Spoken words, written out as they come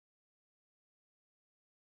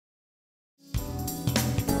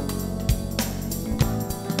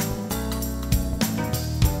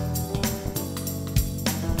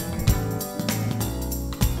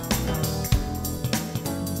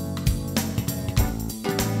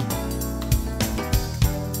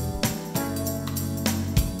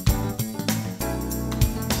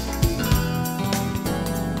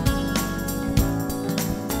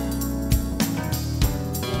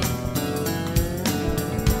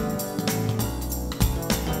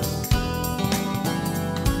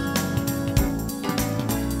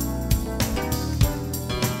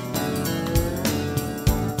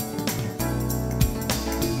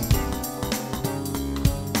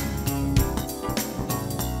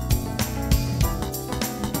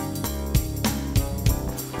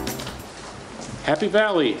Happy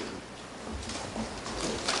Valley.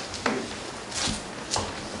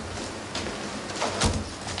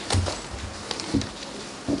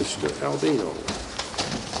 Mr. Albino.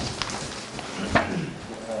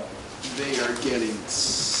 They are getting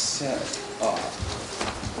set up.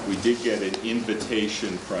 We did get an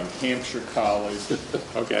invitation from Hampshire College.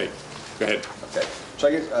 Okay, go ahead. Okay, so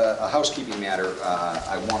I guess a housekeeping matter.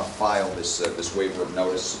 I want to file this waiver of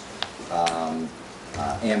notice.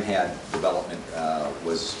 AmHad Development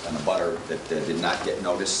was an abutter that did not get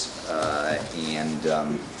notice, and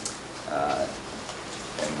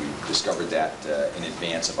we discovered that in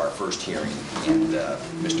advance of our first hearing, and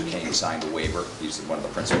Mr. Kane signed a waiver. He's one of the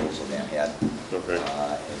principals of AmHad. Okay. You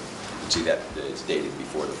can see that it's dated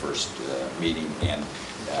before the first meeting, and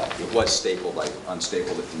it was stapled. I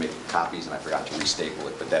unstapled it to make copies, and I forgot to restaple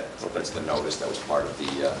it, but that's the notice that was part of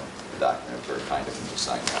the document. Very kind of him to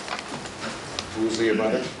sign that. Who's the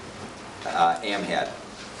abutter? AmHad.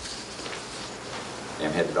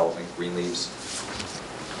 AmHad Development, Greenleaves.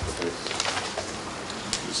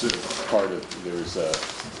 This is part of, there's a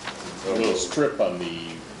little strip on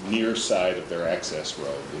the near side of their access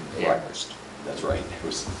road in Amherst. That's right. It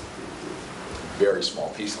was a very small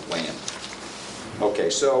piece of land. Okay,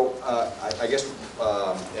 so I guess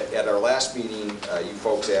at our last meeting, you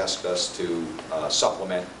folks asked us to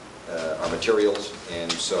supplement our materials, and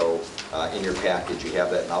so in your package you have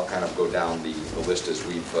that, and I'll kind of go down the list as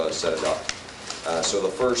we've set it up. So the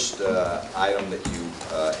first item that you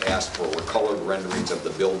asked for were colored renderings of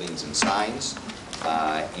the buildings and signs,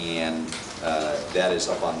 and that is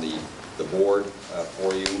up on the board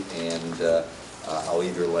for you, and I'll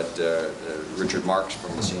either let Richard Marks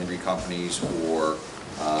from the Sandry Companies or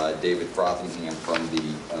David Frothingham from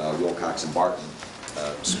the Wilcox and Barton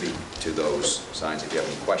speak to those signs if you have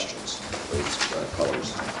any questions, those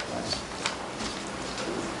colors.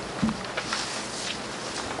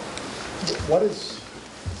 What is,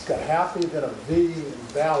 it's got happy, then a V and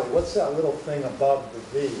Valley. What's that little thing above the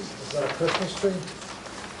V? Is that a Christmas tree?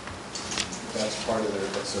 That's part of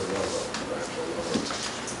that's their railroad,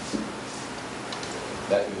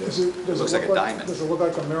 That is. It looks like a diamond. Does it look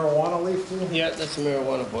like a marijuana leaf to you? Yeah, that's a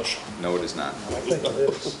marijuana bush. No, it is not. I think it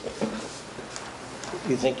is.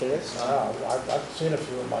 You think it is? I've seen a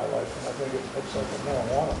few in my life, and I think it looks like a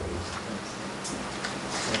marijuana leaf.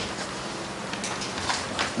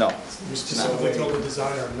 No. Used to simply tell the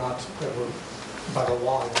designer not to ever, by the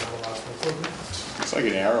law, you're not allowed to include it. It's like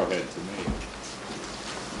an arrowhead to me.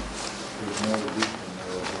 There's no leaf in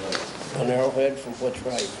there overlay. An arrowhead from what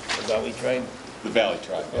tribe? The Valley tribe? The Valley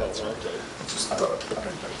Tribe, yeah, that's right. Just thought I'd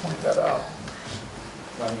point that out.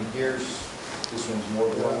 I mean, here's, this one's more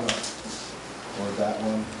blown up, or that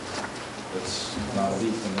one, that's not a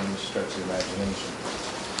leaf, and then you stretch the imagination.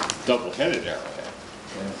 Double-headed arrowhead.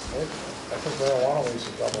 Yeah. I think marijuana leaves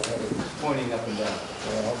are double-headed. Pointing up and down.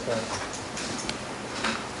 Yeah, okay.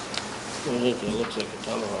 It looks like a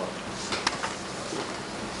tomahawk.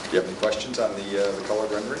 Do you have any questions on the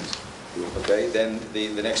colored renderings? Okay, then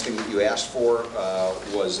the next thing that you asked for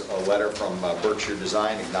was a letter from Berkshire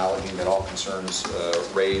Design acknowledging that all concerns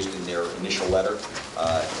raised in their initial letter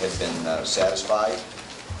had been satisfied,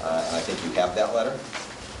 and I think you have that letter.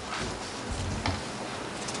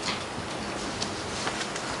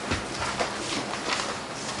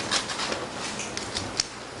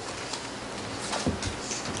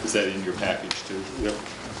 Is that in your package too? Yep.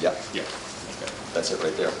 Yeah, Yeah. Okay. that's it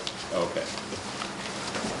right there. Okay.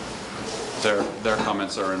 Their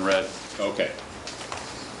comments are in red. Okay.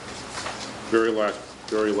 Very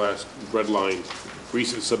last red line.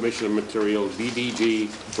 Recent submission of material, BDG,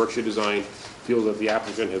 Berkshire Design, feels that the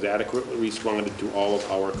applicant has adequately responded to all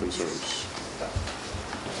of our concerns.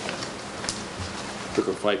 Took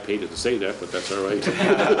them 5 pages to say that, but that's all right.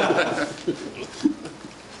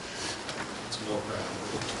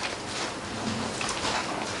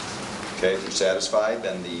 Okay, if you're satisfied,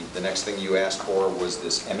 then the next thing you asked for was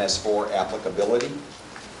this MS4 applicability,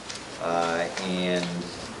 and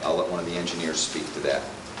I'll let one of the engineers speak to that.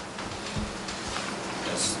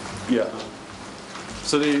 Yes. Yeah.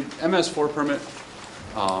 So the MS4 permit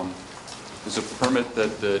is a permit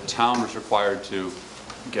that the town was required to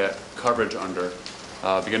get coverage under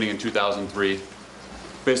beginning in 2003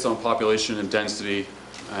 based on population and density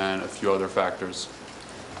and a few other factors.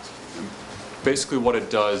 Basically what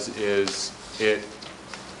it does is it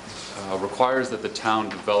requires that the town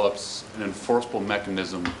develops an enforceable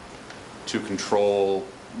mechanism to control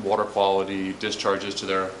water quality discharges to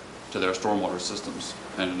their stormwater systems,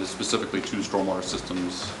 and it is specifically 2 stormwater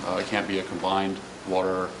systems. It can't be a combined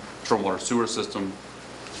stormwater sewer system.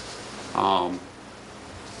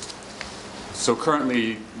 So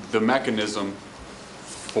currently the mechanism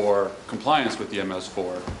for compliance with the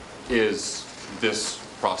MS4 is this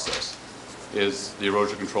process, is the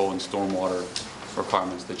erosion control and stormwater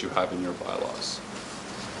requirements that you have in your bylaws.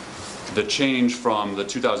 The change from the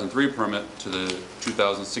 2003 permit to the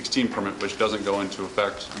 2016 permit, which doesn't go into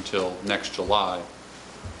effect until next July,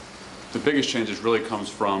 the biggest change really comes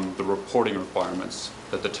from the reporting requirements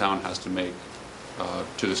that the town has to make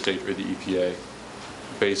to the state or the EPA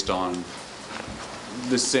based on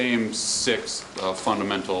the same 6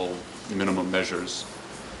 fundamental minimum measures.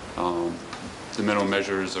 The minimum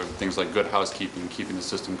measures are things like good housekeeping, keeping the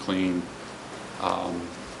system clean,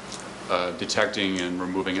 detecting and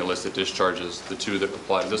removing illicit discharges. The 2 that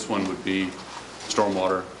apply to this one would be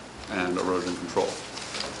stormwater and erosion control.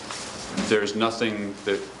 There's nothing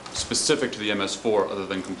that specific to the MS4 other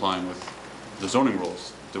than complying with the zoning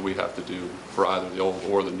rules that we have to do for either the old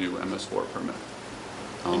or the new MS4 permit.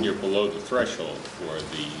 And you're below the threshold for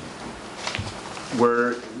the...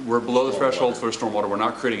 We're below the threshold for stormwater. We're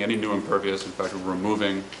not creating any new impervious. In fact, we're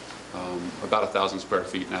removing about 1,000 square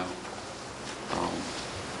feet now.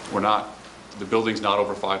 The building's not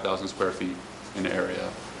over 5,000 square feet in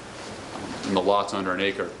area. And the lot's under an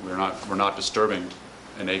acre. We're not disturbing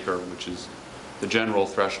an acre, which is the general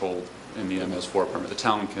threshold in the MS4 permit.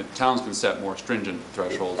 Towns can set more stringent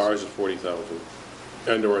thresholds. Ours is 40,000,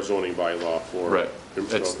 under our zoning bylaw for Right.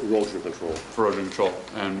 erosion control. For erosion control,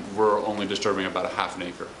 and we're only disturbing about 1/2 an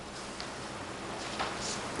acre.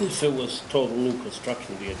 If it was total new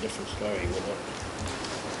construction, it'd be a different story, wouldn't it?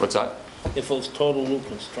 What's that? If it was total new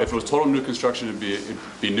construction. If it was total new construction, it'd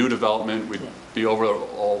be new development. We'd be over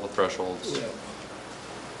all the thresholds. Yeah.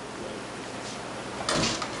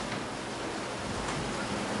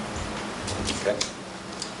 Okay.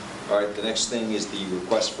 All right, the next thing is the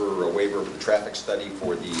request for a waiver of the traffic study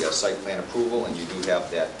for the site plan approval, and you do have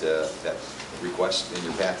that request in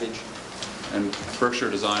your package. And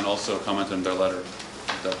Berkshire Design also commented in their letter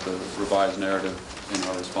that the revised narrative in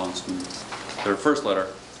our response to their first letter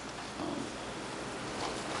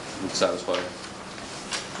would satisfy.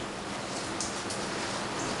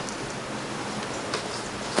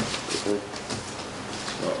 So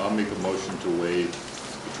I'll make a motion to waive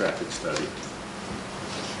the traffic study.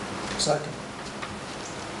 Second.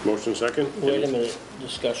 Motion second? Wait a minute,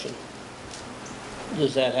 discussion.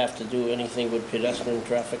 Does that have to do anything with pedestrian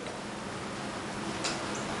traffic?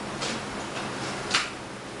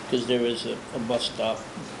 Because there is a bus stop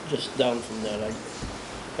just down from that.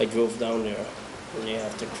 I drove down there, and you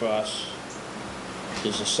have to cross.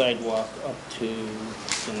 There's a sidewalk up to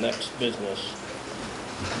the next business,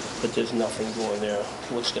 but there's nothing going there.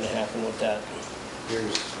 What's going to happen with that?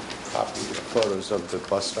 Here's photos of the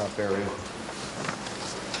bus stop area.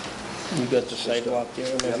 You got the sidewalk there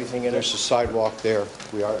and everything in There's a it? sidewalk there.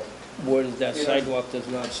 We are, Where does that sidewalk does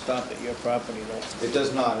not stop at your property though? it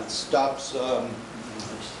does not, it stops,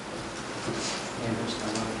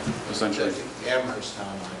 Essentially. Amherst Town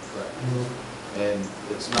Line, correct. And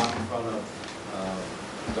it's not in front of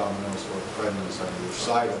Domino's or Friendly's on either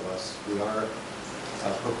side of us. We are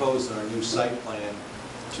proposing our new site plan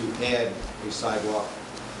to add a sidewalk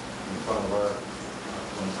in front of our,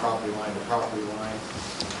 from property line to property line.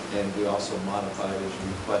 And we also modified, as you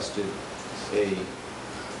requested,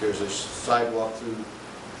 there's a sidewalk through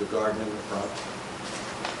the garden in the front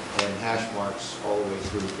and hash marks all the way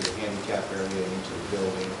through to the handicap area and into the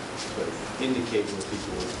building to indicate where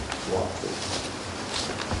people would walk through.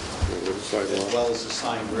 With the As sidewalk. well as the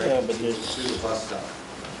sign Yeah, directing but people there's- to the bus stop.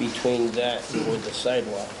 Between that and with the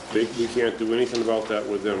sidewalk? We can't do anything about that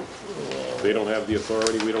with them. They don't have the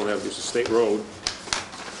authority, we don't have, this is a state road.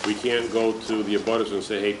 We can't go to the abutters and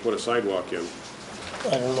say, hey, put a sidewalk in.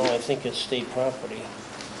 I don't know, I think it's state property,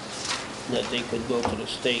 that they could go to the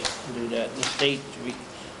state and do that. The state,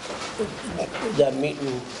 that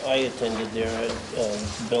meeting I attended there,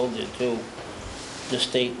 Bill did too, the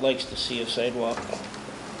state likes to see a sidewalk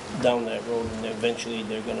down that road, and eventually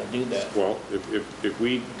they're gonna do that. Well, if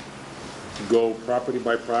we go property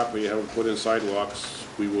by property, have them put in sidewalks,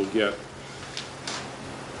 we will get,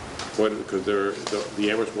 because the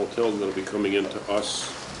Amherst Motel is gonna be coming into us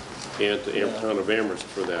and to town of Amherst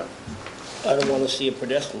for that. I don't wanna see a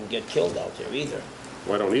pedestrian get killed out there either.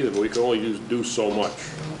 Well, I don't either, but we can only do so much.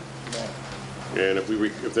 And if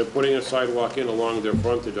they're putting a sidewalk in along their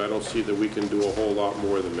frontage, I don't see that we can do a whole lot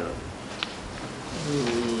more than that.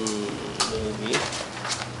 Maybe.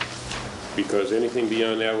 Because anything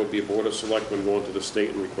beyond that would be a board of selectmen going to the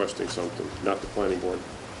state and requesting something, not the planning board.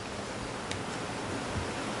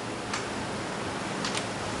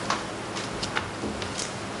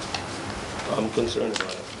 I'm concerned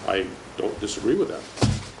about it. I don't disagree with that.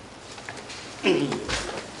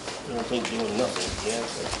 I don't think doing nothing is the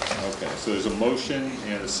answer. Okay, so there's a motion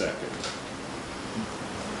and a second.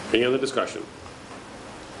 Any other discussion?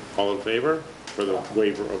 All in favor for the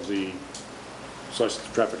waiver of the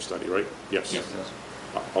traffic study, right? Yes. Yes.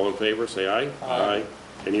 All in favor, say aye. Aye.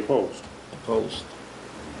 Any opposed? Opposed.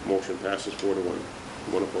 Motion passes 4-1.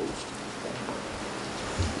 One opposed.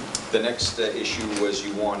 The next issue was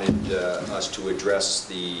you wanted us to address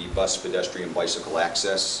the bus, pedestrian, bicycle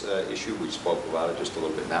access issue. We spoke about it just a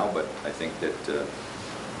little bit now, but I think that...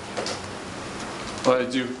 Well, I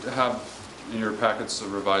do have in your packets a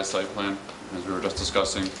revised site plan, as we were just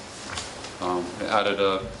discussing. It added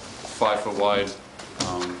a 5-foot wide.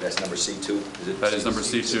 That's number C2? That is number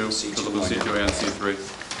C2, physical C2 and C3.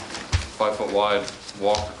 5-foot wide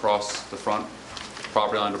walk across the front,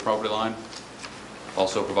 property line to property line.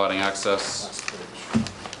 Also providing access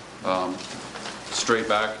straight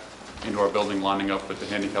back into our building, lining up with the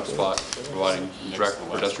handicap spot, providing direct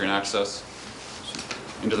pedestrian access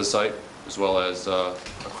into the site, as well as a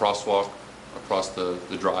crosswalk across the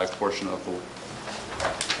drive portion of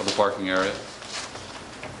the parking area,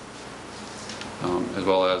 as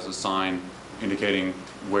well as a sign indicating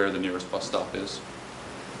where the nearest bus stop is.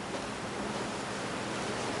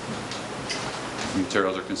 The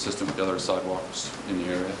materials are consistent with the other sidewalks in the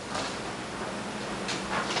area.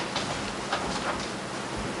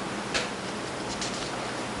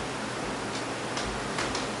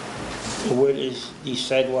 Where is these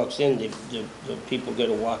sidewalks in? Do people get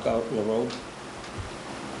to walk out in the road?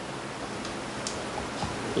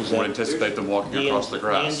 Is Would that anticipate them walking across the the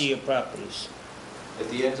grass. end of your properties? At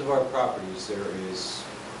the ends of our properties, there is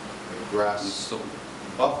a grass So,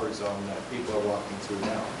 buffer zone that people are walking through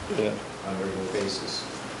now Yeah. on a regular basis.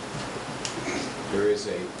 There is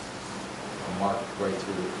a mark right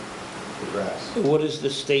through the grass. What is the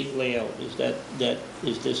state layout?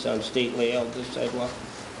 Is this on state layout, this sidewalk?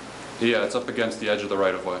 yeah, it's up against the edge of the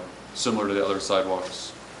right-of-way, similar to the other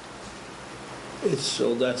sidewalks.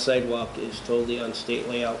 So that sidewalk is totally on state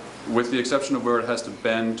layout? With the exception of where it has to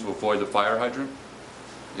bend to avoid the fire hydrant,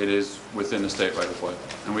 it is within the state right-of-way.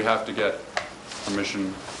 And we have to get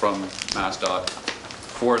permission from MassDOT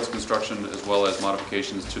for its construction, as well as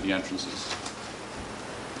modifications to the entrances.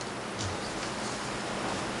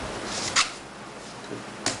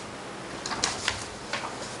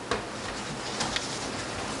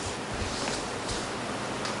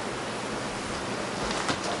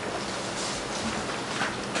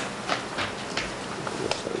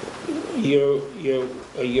 You're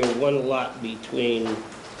one lot between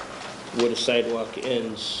where the sidewalk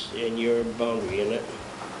ends and your boundary, isn't it?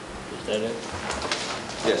 Is that it?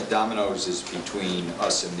 Yes, Domino's is between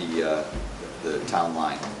us and the town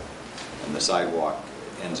line, and the sidewalk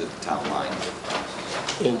ends at the town line.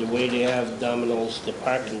 And the way they have Domino's, the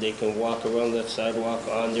parking, they can walk around that sidewalk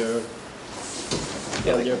on their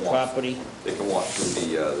Yeah, they can walk. property? They can walk through the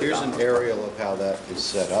Here's an Domino's. aerial of how that is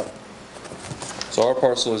set up. So our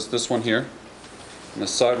parcel is this one here, and the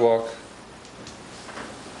sidewalk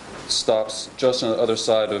stops just on the other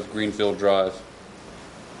side of Greenfield Drive,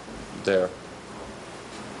 there.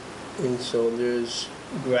 And so there's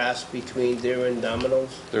grass between there and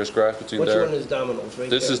Domino's? There's grass between Which there. one is Domino's, right there?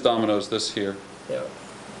 This is Domino's, this here. Yeah.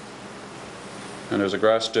 And there's a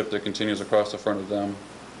grass strip that continues across the front of them.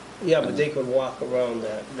 Yeah, but they could walk around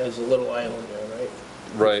that. There's a little island there, right?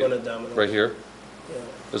 Right, In front of Domino's. right here. Yeah,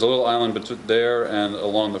 There's a little island there and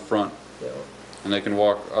along the front. yeah. And they can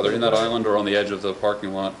walk either in that island or on the edge of the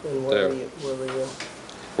parking lot And where there. are you?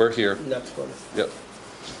 We're here, Next one. yep.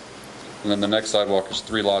 And then the next sidewalk is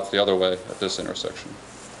 3 lots the other way at this intersection.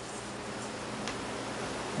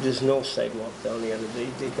 There's no sidewalk down there.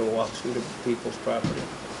 They can walk through the people's property,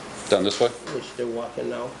 Down this way? which they're walking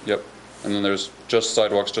now. Yep. And then there's just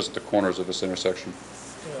sidewalks just at the corners of this intersection.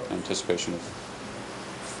 Yeah. Anticipation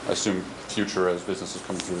of, I assume, future as businesses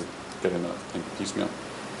come through, getting that thing piecemeal.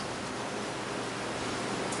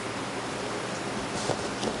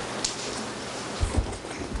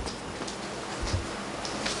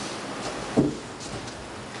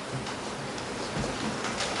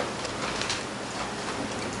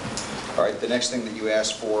 All right, the next thing that you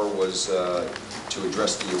asked for was to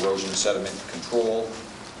address the erosion sediment control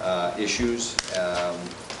issues. I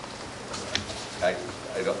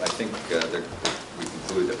think that we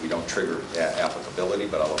concluded that we don't trigger applicability,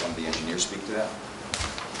 but I'll let one of the engineers speak to that.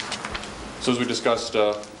 So as we discussed,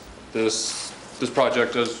 this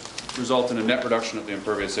project does result in a net reduction of the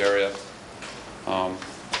impervious area,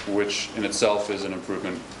 which in itself is an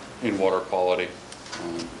improvement in water quality.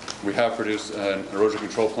 We have produced an erosion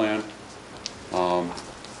control plan,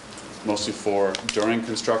 mostly for during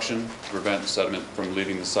construction to prevent sediment from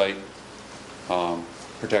leaving the site.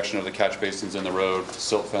 protection of the catch basins in the road,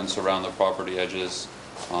 silt fence around the property edges.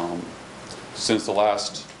 Since the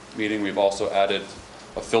last meeting, we've also added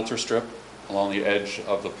a filter strip along the edge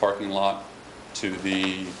of the parking lot to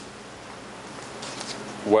the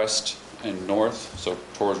west and north, so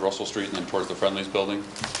towards Russell Street and then towards the Friendly's building.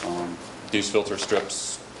 These filter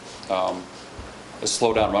strips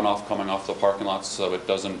slow down runoff coming off the parking lots so it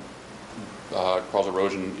doesn't cause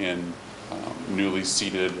erosion in newly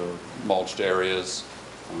seeded or mulched areas.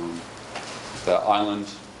 The island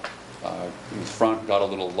in the front got a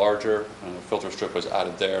little larger, and a filter strip was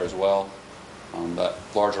added there as well. That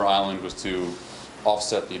larger island was to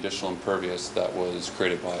offset the additional impervious that was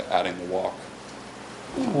created by adding the walk.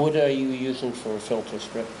 What are you using for a filter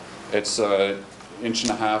strip? It's 1.5 inch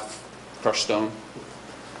crushed stone.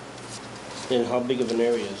 And how big of an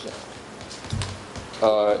area is that?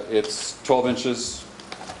 It's 12 inches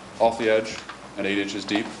off the edge and 8 inches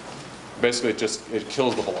deep. Basically, it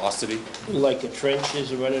kills the velocity. Like a trench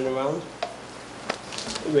is running around?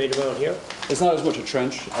 Right around here? It's not as much a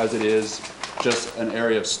trench as it is just an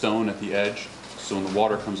area of stone at the edge. So when the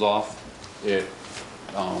water comes off, it'll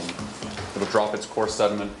drop its coarse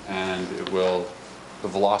sediment, and the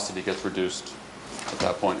velocity gets reduced at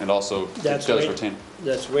that point. And also, it does retain.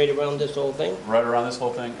 That's right around this whole thing? Right around this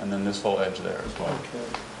whole thing, and then this whole edge there as well. Okay.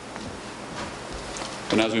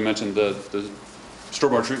 And as we mentioned, the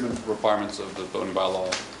stormwater treatment requirements of the zoning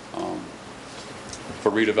bylaw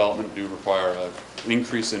for redevelopment do require an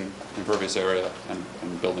increase in impervious area and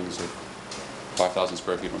buildings of 5,000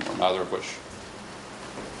 square feet or more, neither of which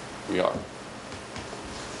we are.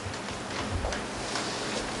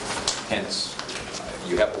 Hence,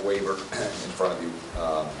 you have a waiver in front of you,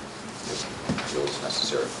 if it feels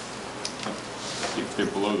necessary. If they're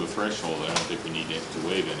below the threshold, I don't think we need to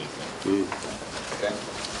waive anything. Okay.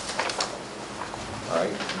 All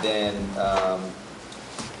right, then,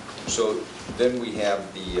 so then we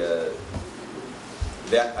have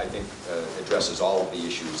that I think addresses all of the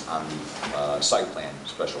issues on the site plan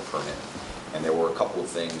special permit. And there were a couple of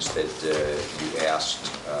things that you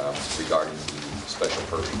asked regarding the special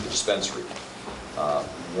permit, the dispensary.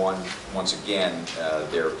 Once again,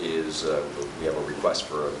 we have a request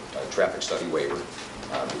for a traffic study waiver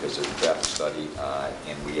because of the traffic study,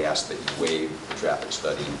 and we ask that you waive the traffic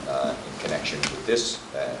study in connection with this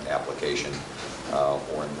application,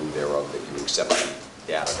 or in lieu thereof, that you accept the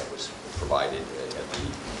data that was provided at the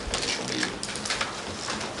initial meeting.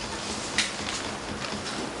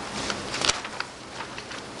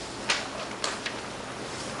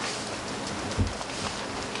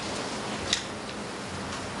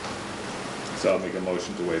 So I'll make a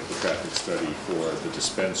motion to waive the traffic study for the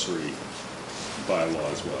dispensary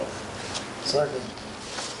bylaw as well. Second.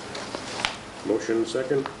 Motion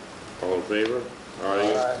second. All in favor?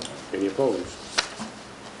 Aye. Any opposed?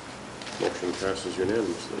 Motion passes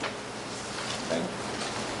unanimously. Okay.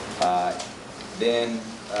 Then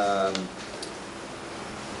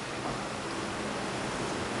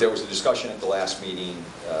there was a discussion at the last meeting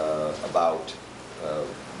about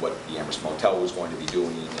what the Amherst Motel was going to be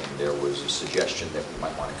doing, and there was a suggestion that we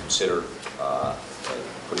might want to consider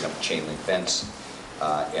putting up a chain link fence.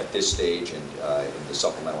 At this stage, and in the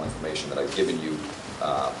supplemental information that I've given you,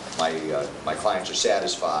 my clients are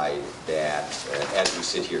satisfied that as we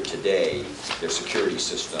sit here today, their security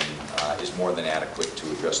system is more than adequate to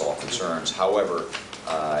address all concerns. However,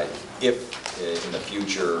 if in the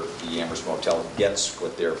future the Amherst Motel gets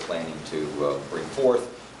what they're planning to bring forth,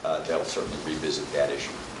 they'll certainly revisit that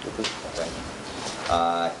issue. Okay.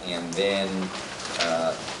 And then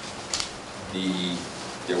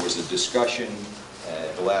there was a discussion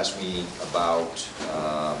at the last meeting about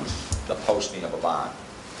the posting of a bond.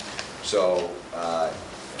 So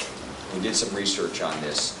we did some research on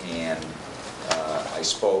this, and I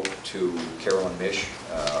spoke to Carolyn Mish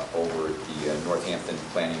over at the Northampton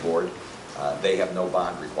Planning Board. They have no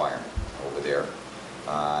bond requirement over there.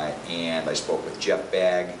 And I spoke with Jeff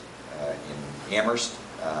Bagg in Amherst,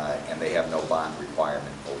 and they have no bond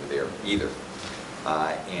requirement over there either.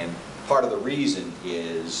 And part of the reason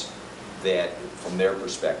is that, from their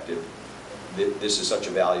perspective, this is such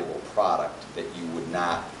a valuable product that you would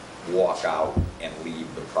not walk out and leave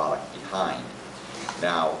the product behind.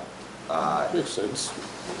 Now, Makes sense.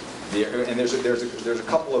 there's a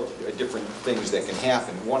couple of different things that can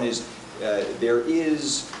happen. One is there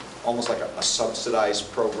is almost like a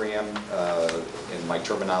subsidized program, and my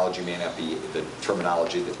terminology may not be the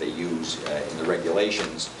terminology that they use in the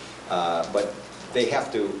regulations, but they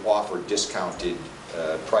have to offer discounted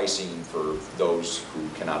pricing for those who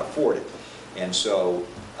cannot afford it. And so,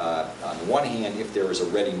 on the one hand, if there is a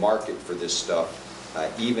ready market for this stuff,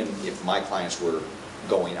 even if my clients were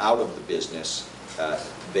going out of the business,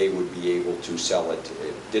 they would be able to sell it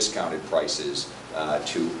at discounted prices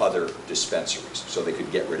to other dispensaries, so they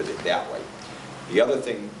could get rid of it that way. The other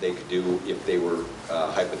thing they could do, if they were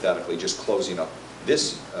hypothetically just closing up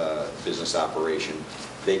this business operation,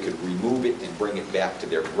 they could remove it and bring it back to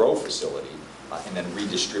their grow facility and then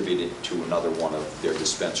redistribute it to another one of their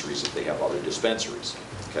dispensaries if they have other dispensaries,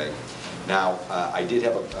 okay? Now, I did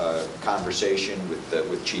have a conversation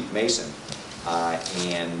with Chief Mason,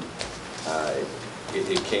 and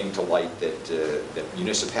it came to light that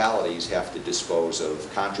municipalities have to dispose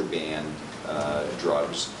of contraband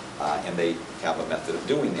drugs, and they have a method of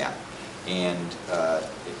doing that. And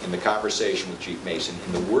in the conversation with Chief Mason,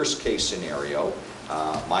 in the worst case scenario,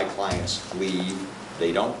 my clients leave,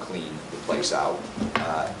 they don't clean the place out,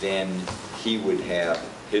 then he would have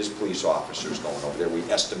his police officers going over there. We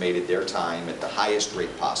estimated their time at the highest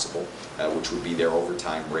rate possible, which would be their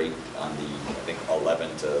overtime rate on the, I think,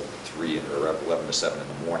 11 to 3 or 11 to 7 in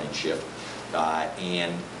the morning shift.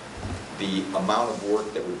 And the amount of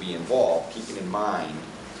work that would be involved, keeping in mind,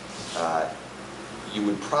 you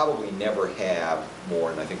would probably never have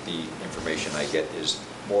more, and I think the information I get is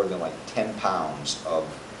more than like 10 pounds of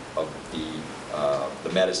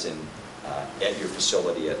the medicine at your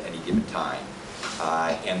facility at any given time.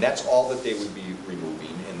 And that's all that they would be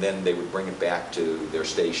removing, and then they would bring it back to their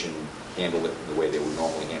station, handle it the way they would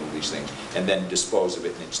normally handle these things, and then dispose of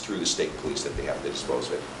it, and it's through the state police that they have to dispose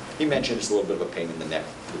of it. He mentioned it's a little bit of a pain in the neck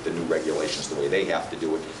with the new regulations, the way they have to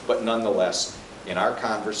do it, but nonetheless, in our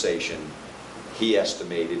conversation, he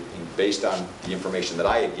estimated, based on the information that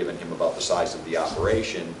I had given him about the size of the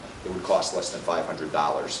operation, it would cost less than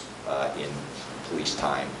 $500 in police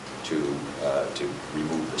time to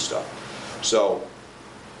remove the stuff. So,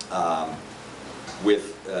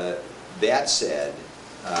 with that said,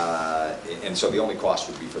 and so the only cost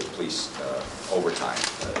would be for the police overtime,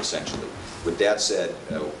 essentially. With that said,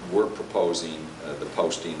 we're proposing the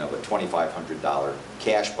posting of a $2,500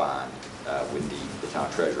 cash bond with the town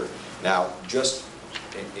treasurer. Now, just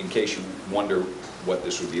in case you wonder what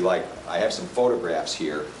this would be like, I have some photographs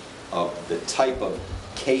here of the type of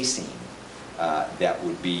casing that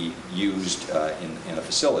would be used in a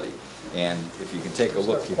facility. And if you can take a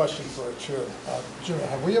look. Just a question for a chair. Jim,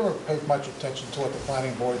 have we ever paid much attention to what the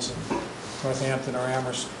planning boards in Northampton or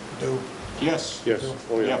Amherst do? Yes. Yes,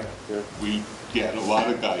 oh yeah. Yeah. We get a lot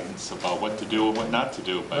of guidance about what to do and what not to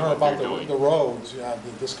do by Or what about they're doing. the roads, yeah,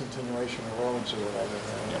 the discontinuation of roads or whatever.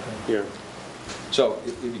 Yeah. So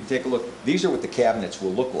if you take a look, these are what the cabinets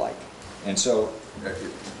will look like. And so,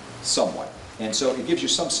 somewhat. And so it gives you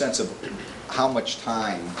some sense of how much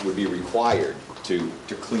time would be required to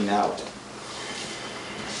clean out.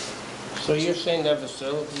 So you're saying that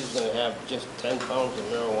facility is going to have just 10 pounds of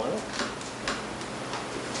marijuana?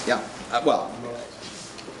 Yeah, well,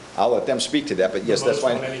 I'll let them speak to that, but yes, that's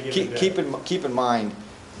Most fine. on any given day. Keep in mind,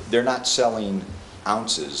 they're not selling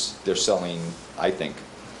ounces, they're selling, I think,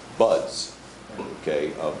 buds,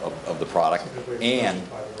 okay, of the product, Typically, and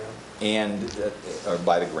by the gram. or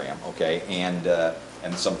by the gram, okay,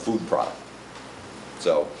 and some food product.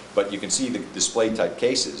 So, but you can see the display type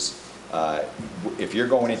cases. If you're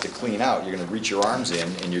going in to clean out, you're going to reach your arms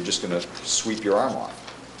in and you're just going to sweep your arm off.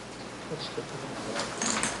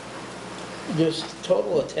 There's a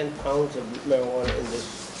total of 10 pounds of marijuana in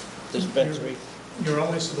this dispensary. You're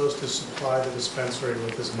only supposed to supply the dispensary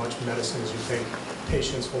with as much medicine as you think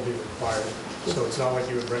patients will be required. So it's not like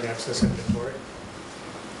you would bring excess inventory.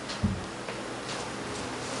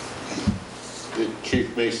 The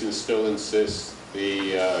Chief Mason still insists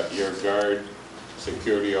your guard,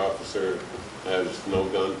 security officer has no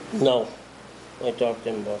gun? No, I talked to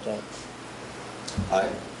him about that.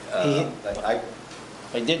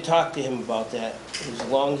 I did talk to him about that, as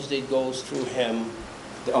long as it goes through him.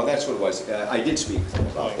 Oh, that's what it was. I did speak with him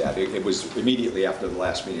about that. It was immediately after the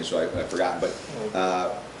last meeting, so I've forgotten. But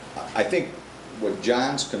I think what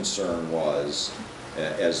John's concern was,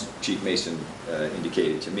 as Chief Mason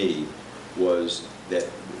indicated to me, was that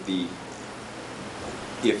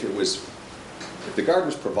if the guard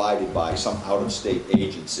was provided by some out-of-state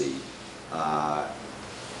agency,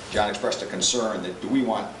 John expressed a concern that, do we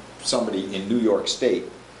want somebody in New York State,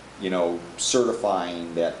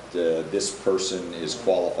 certifying that this person is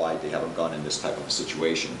qualified to have a gun in this type of a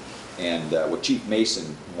situation? And what Chief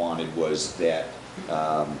Mason wanted was that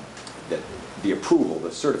the approval,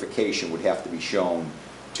 the certification would have to be shown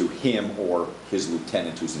to him or his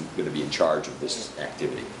lieutenant who's going to be in charge of this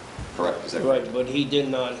activity. Correct? Is that correct? Right, but he did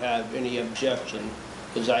not have any objection,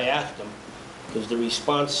 because I asked him, because the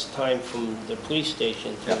response time from the police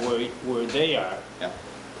station to Yeah. where they are Yeah.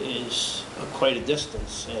 is quite a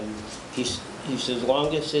distance, and he says as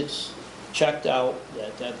long as it's checked out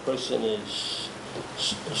that that person is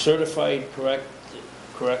certified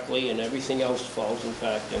correctly and everything else falls in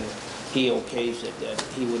fact, and he okays it, that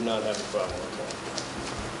he would not have a problem with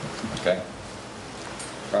that. Okay.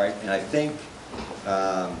 All right, and I think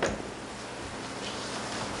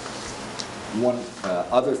one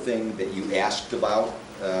other thing that you asked about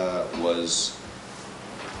was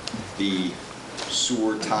the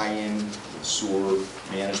sewer tie-in, sewer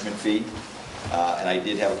management fee. And I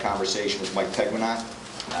did have a conversation with Mike Tegmanot,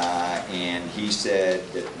 and he said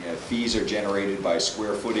that fees are generated by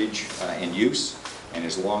square footage and use, and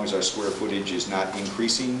as long as our square footage is not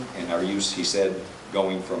increasing and our use, he said,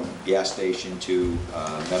 going from gas station to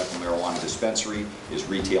medical marijuana dispensary is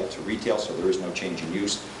retail to retail, so there is no change in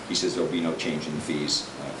use. He says there will be no change in fees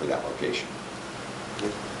for that location.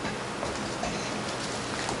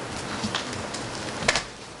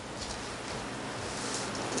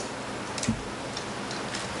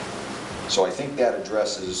 So I think that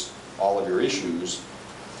addresses all of your issues,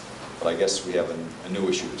 but I guess we have a new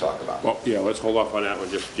issue to talk about. Well, yeah, let's hold off on that one,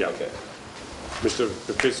 just, yeah. Okay. Mr.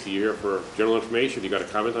 Kapinski, you here for general information? You got a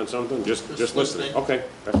comment on something? Just listening. Okay,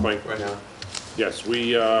 that's fine. Right now. Yes,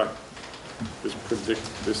 we,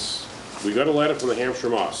 we got a letter from the Hampshire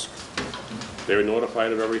Mosque. They were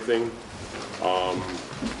notified of everything.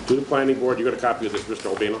 To the planning board, you got a copy of this, Mr.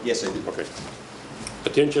 Albino? Yes, I do. Okay.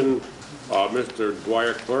 Attention, Mr.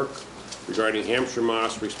 Dwyer Clerk, regarding Hampshire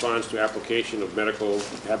Mosque response to application of medical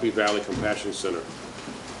Happy Valley Compassion Center.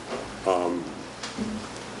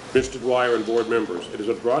 Mr. Dwyer and board members, it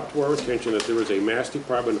is brought to our attention that there is a Mass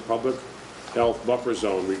Department of Public Health buffer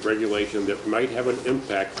zone regulation that might have an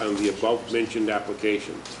impact on the above-mentioned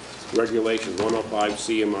application. Regulation 105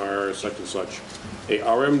 CMR such and such. A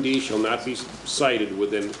RMD shall not be sited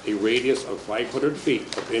within a radius of 500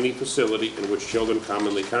 feet of any facility in which children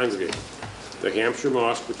commonly congregate. The Hampshire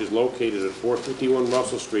Mosque, which is located at 451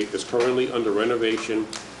 Russell Street, is currently under renovation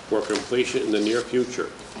for completion in the near future.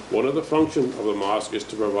 One of the functions of the mosque is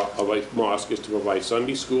to provide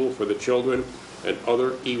Sunday school for the children and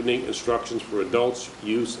other evening instructions for adults,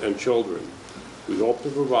 youth, and children. We hope to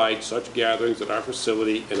provide such gatherings at our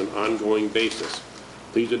facility on an ongoing basis.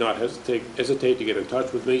 Please do not hesitate to get in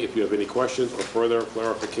touch with me if you have any questions or further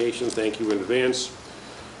clarification. Thank you in advance.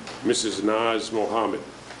 Mrs. Naz Mohammed,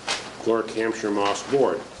 Clerk, Hampshire Mosque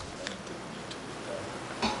Board.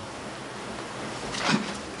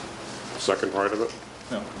 Second part of it?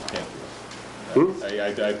 No, you can't do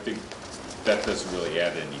that. I think that doesn't really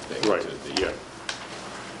add anything Right, to yeah.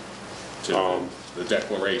 the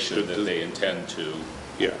declaration that they intend to.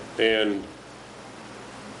 Yeah, and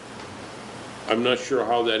I'm not sure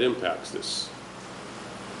how that impacts this.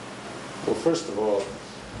 Well, first of all,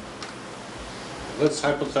 let's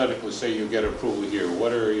hypothetically say you get approval here.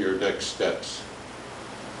 What are your next steps?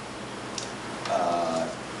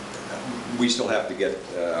 We still have to get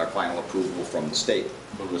our final approval from the state.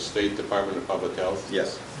 From the State Department of Public Health?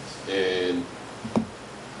 Yes. And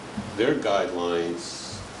their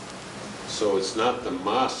guidelines, so it's not the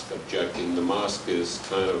mosque objecting, the mosque is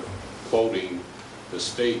kind of quoting the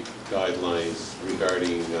state guidelines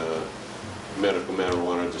regarding medical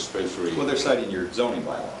marijuana dispensary. Well, they're citing your zoning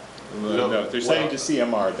bylaw. No, they're citing the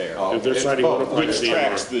CMR there. They're citing one of the Which CMR.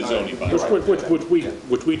 tracks the zoning bylaw.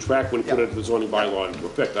 Which we track when we put it in the zoning bylaw into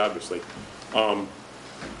effect, obviously.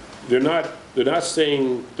 They're not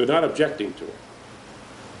objecting to it.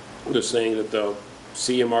 They're saying that the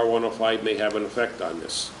CMR 105 may have an effect on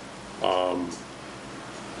this. I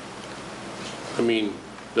mean,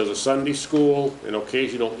 does a Sunday school, an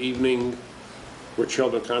occasional evening where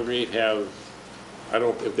children congregate have, I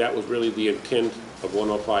don't know if that was really the intent of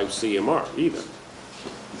 105 CMR either.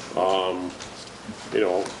 You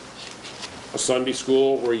know, a Sunday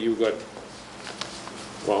school where you got,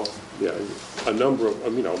 well, yeah, a number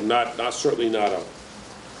of, you know, certainly not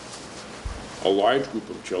a large group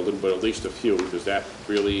of children, but at least a few. Is that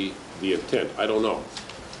really the intent? I don't know.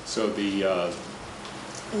 So the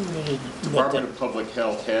Department of Public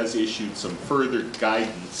Health has issued some further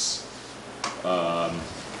guidance, and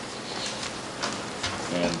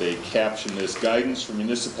they caption this: guidance for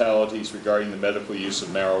municipalities regarding the medical use of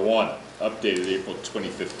marijuana, updated April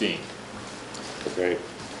 2015. Okay.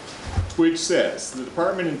 Which says, the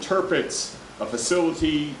department interprets a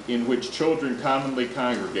facility in which children commonly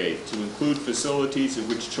congregate to include facilities in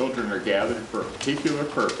which children are gathered for a particular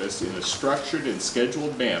purpose in a structured and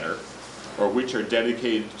scheduled manner, or which are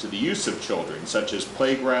dedicated to the use of children, such as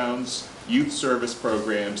playgrounds, youth service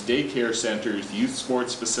programs, daycare centers, youth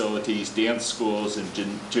sports facilities, dance schools, and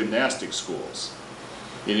gymnastic schools.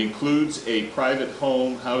 It includes a private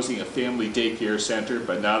home housing a family daycare center,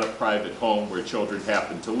 but not a private home where children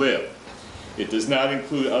happen to live. It does not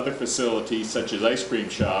include other facilities such as ice cream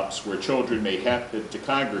shops where children may happen to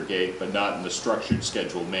congregate, but not in a structured,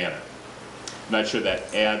 scheduled manner. I'm not sure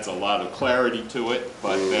that adds a lot of clarity to it,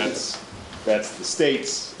 but that's the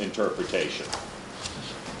state's interpretation.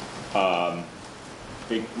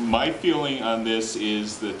 My feeling on this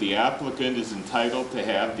is that the applicant is entitled to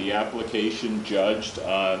have the application judged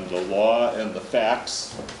on the law and the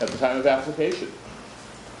facts at the time of application.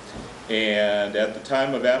 And at the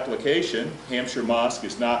time of application, Hampshire Mosque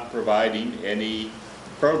is not providing any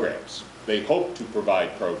programs. They hope to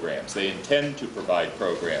provide programs. They intend to provide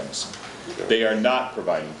programs. They are not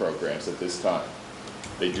providing programs at this time.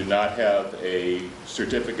 They do not have a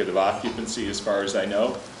certificate of occupancy as far as I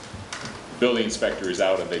know. The building inspector is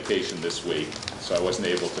out on vacation this week, so I wasn't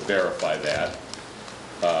able to verify that.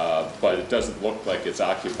 But it doesn't look like it's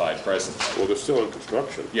occupied presently. Well, they're still in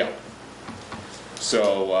construction. Yeah.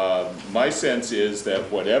 So my sense is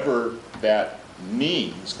that whatever that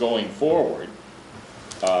means going forward,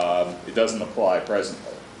 it doesn't apply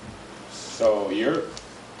presently. So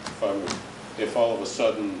if all of a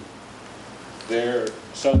sudden their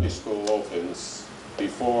Sunday school opens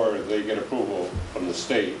before they get approval from the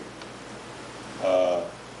state,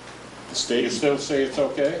 you still say it's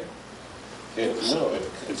okay? No,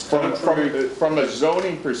 it's contrary. From a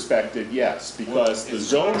zoning perspective, yes, because the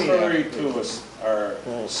zoning... Contrary to our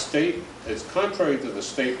state, it's contrary to the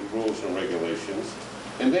state rules and regulations,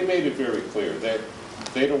 and they made it very clear that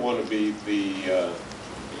they don't want to be the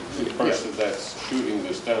person that's shooting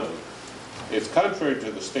this down. It's contrary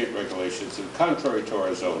to the state regulations and contrary to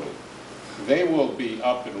our zoning. They will be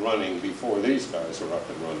up and running before these guys are up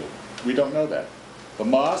and running. We don't know that. The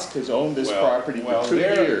mosque has owned this property for 2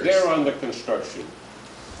 years. They're under construction.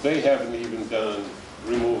 They haven't even done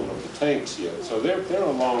removal of the tanks yet, so they're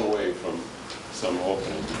a long way from some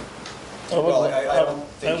opening. Well, I don't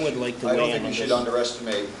I would like to I don't weigh think in we on should this.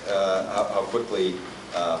 underestimate how quickly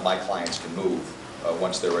my clients can move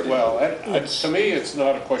once they're ready to Well, move. to me, it's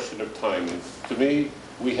not a question of timing. To me,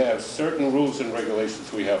 we have certain rules and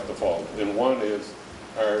regulations we have to follow, and one is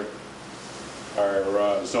our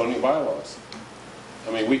zoning bylaws.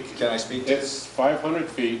 I mean, Can I speak to it's 500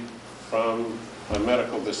 feet from a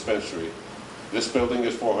medical dispensary. This building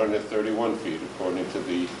is 431 feet, according to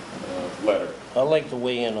the letter. I'd like to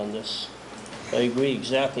weigh in on this. I agree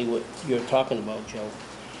exactly what you're talking about, Joe.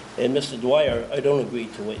 And Mr. Dwyer, I don't agree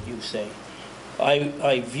to what you say.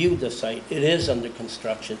 I viewed the site. It is under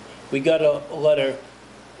construction. We got a letter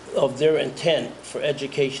of their intent for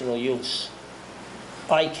educational use.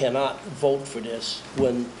 I cannot vote for this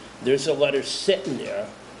when there's a letter sitting there,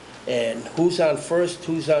 and who's on first,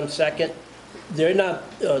 who's on second. They're not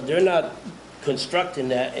constructing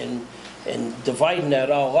that and dividing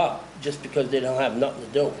that all up just because they don't have nothing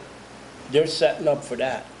to do. They're setting up for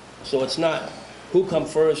that. So it's not who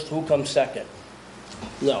comes first, who comes second.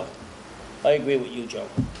 No, I agree with you, Joe.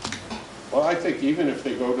 Well, I think even if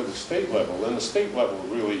they go to the state level, and the state level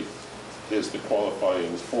really is the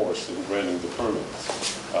qualifying force in granting the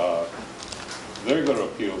permits. They're going to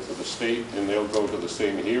appeal to the state, and they'll go to the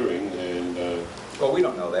same hearing, and... Well, we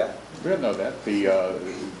don't know that. We don't know that.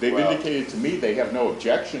 They've indicated to me they have no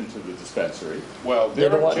objection to the dispensary. Well, They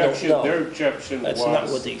don't want- no. their objection was... That's not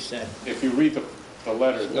what they said. If you read the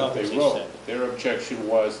letter That's not that what they they wrote, said. their objection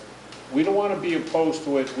was, we don't want to be opposed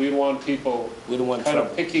to it, we don't want people We don't want kind of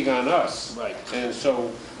trouble. picking on us. Right. And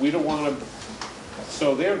so we don't want to,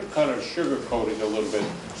 so they're kind of sugarcoating a little bit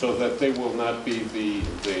so that they will not be the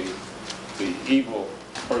evil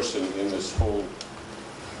person in this whole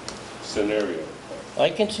scenario. I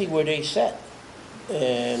can see where they set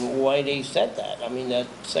and why they said that. I mean, that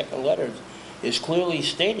second letter is clearly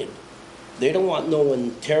stated. They don't want no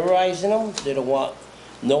one terrorizing them. They don't want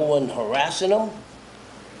no one harassing them.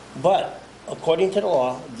 But according to the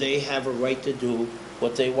law, they have a right to do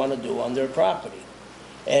what they want to do on their property.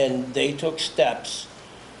 And they took steps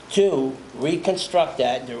to reconstruct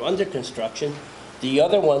that. They're under construction. The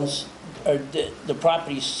other ones are the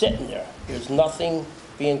property's sitting there. There's nothing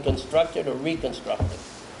being constructed or reconstructed.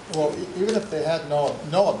 Well, even if they had no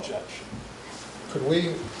objection, could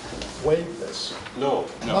we waive this? No.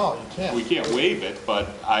 No, you can't. We can't waive it,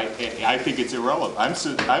 but I think it's irrelevant.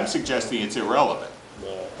 I'm suggesting it's irrelevant.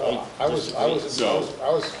 I was all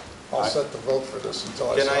set to vote for this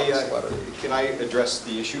until I saw this letter. Can I address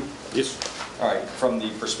the issue? Yes. All right, from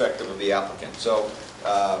the perspective of the applicant. So,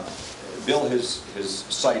 Bill has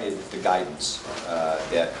cited the guidance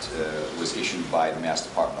that was issued by the Mass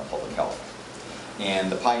Department of Public Health.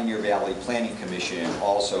 And the Pioneer Valley Planning Commission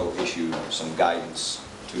also issued some guidance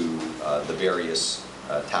to the various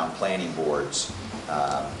town planning boards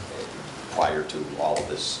prior to all of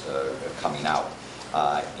this coming out.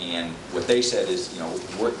 And what they said is, you know,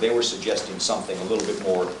 they were suggesting something a little bit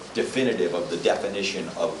more definitive of the definition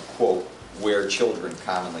of, quote, where children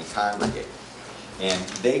commonly congregate. And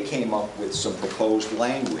they came up with some proposed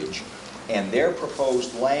language, and their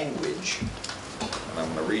proposed language, and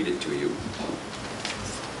I'm going to read it to you.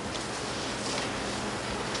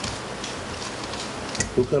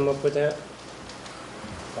 Who come up with that?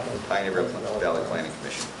 Pioneer Valley Planning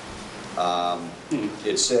Commission.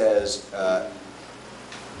 It says,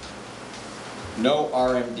 no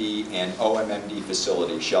RMD and OMMD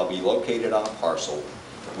facility shall be located on a parcel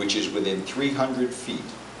which is within 300 feet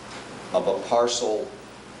of a parcel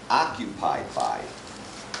occupied by,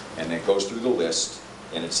 and it goes through the list,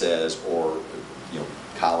 and it says, or, you know,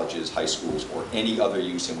 colleges, high schools, or any other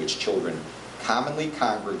use in which children commonly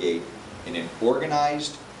congregate in an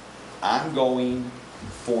organized, ongoing,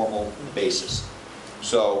 formal basis.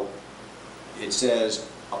 So it says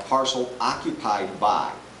a parcel occupied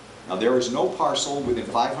by. Now, there is no parcel within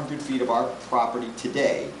 500 feet of our property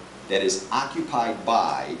today that is occupied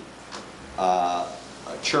by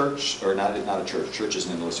a church, or not a church, church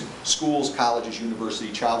isn't in the listing, schools, colleges,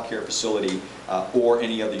 university, child care facility, or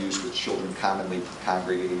any other use which children commonly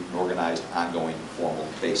congregate in an organized, ongoing, formal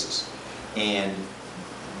basis. And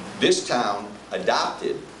this town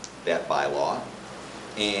adopted that bylaw,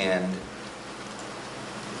 and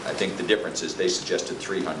I think the difference is they suggested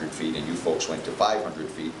 300 feet and you folks went to 500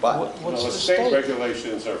 feet, but... What's The the state state?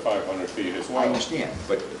 regulations are 500 feet as well. I understand,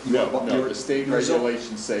 but... No, the state your zone-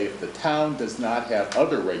 regulations say if the town does not have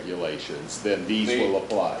other regulations, then these will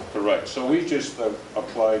apply. Correct, so we just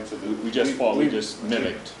applied to the... We just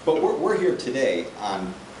mimicked. But we're here today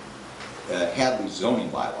on Hadley's zoning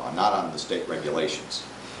bylaw, not on the state regulations.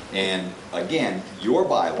 And again, your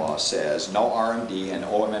bylaw says no RMD and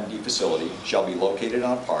OMMD facility shall be located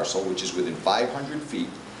on a parcel which is within 500 feet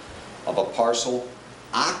of a parcel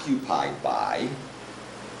occupied by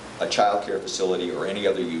a child care facility or any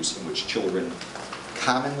other use in which children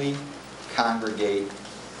commonly congregate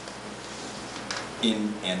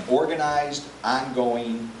in an organized,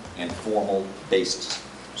 ongoing, and formal basis.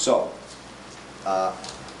 So,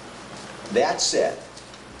 that said,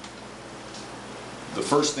 the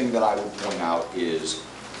first thing that I would point out is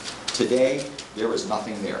today there is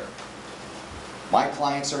nothing there. My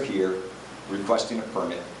clients are here requesting a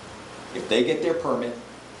permit. If they get their permit,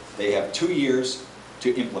 they have 2 years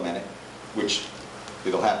to implement it, which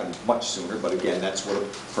it'll happen much sooner, but again, that's what a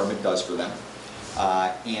permit does for them.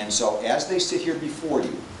 And so as they sit here before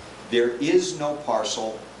you, there is no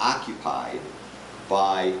parcel occupied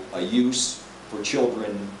by a use for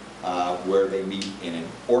children where they meet in an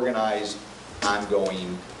organized,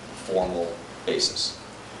 ongoing, formal basis.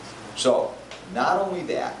 So, not only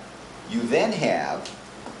that, you then have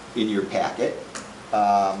in your packet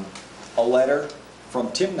a letter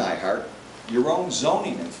from Tim Nyhart, your own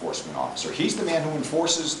zoning enforcement officer. He's the man who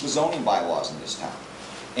enforces the zoning bylaws in this town.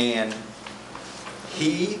 And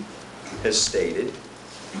he has stated,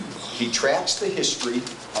 he tracks the history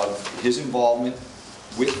of his involvement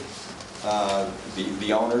with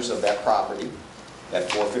the owners of that property at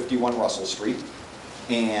 451 Russell Street,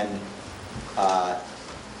 and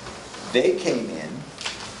they came in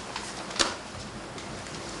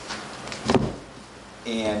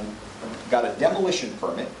and got a demolition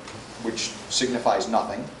permit, which signifies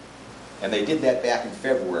nothing, and they did that back in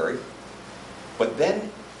February. But then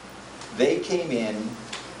they came in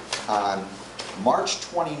on March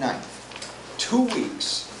 29th, 2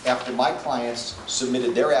 weeks after my clients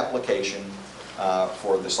submitted their application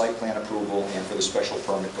for the site plan approval and for the special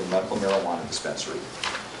permit for the medical marijuana dispensary.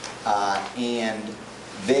 And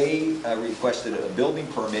they requested a building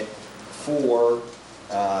permit for,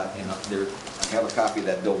 and I have a copy of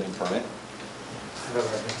that building permit,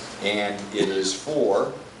 and it is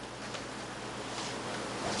for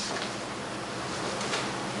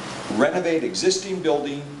renovate existing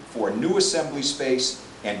building for new assembly space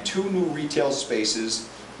and 2 new retail spaces,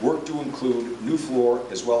 work to include new floor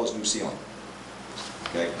as well as new ceiling.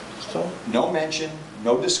 Okay? So, No mention,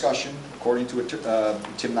 no discussion, according to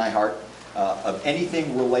Tim Nyhart, of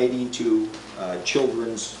anything relating to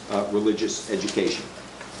children's religious education.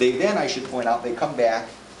 They then, I should point out, they come back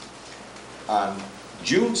on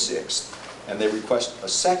June 6th and they request a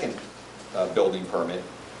second building permit,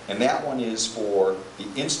 and that one is for the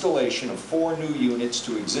installation of 4 new units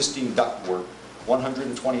to existing ductwork,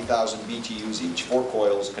 120,000 BTUs each, 4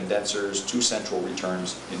 coils, condensers, 2 central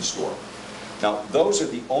returns in store. Now, those are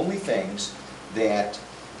the only things that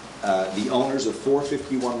the owners of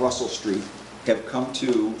 451 Russell Street have come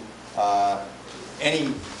to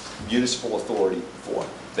any municipal authority for.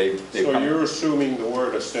 They've So come- you're assuming the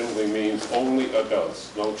word assembly means only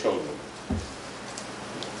adults, no children?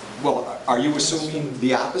 Well, are you assuming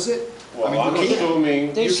the opposite? Well, I mean, I'm you can't.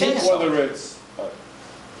 assuming, They say so. whether it's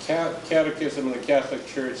catechism in the Catholic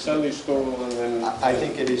Church, Sunday school, and then, I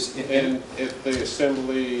think it is. and if the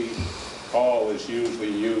assembly hall is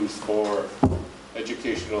usually used for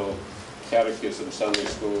educational catechism, Sunday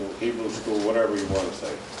school, Hebrew school, whatever you want to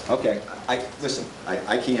say. Okay, listen,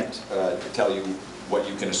 I can't tell you what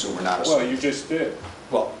you can assume or not assume. Well, you just did.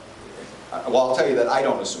 Well, I'll tell you that I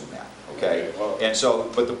don't assume that, okay? Okay, well- And so,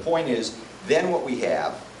 but the point is, then what we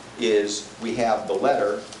have is, we have the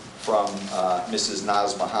letter from Mrs.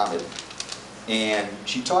 Naz Mohammed, and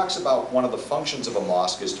she talks about one of the functions of a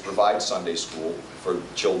mosque is to provide Sunday school for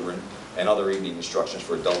children and other evening instructions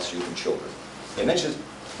for adults, youth, and children. And then she says,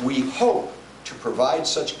 we hope to provide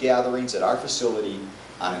such gatherings at our facility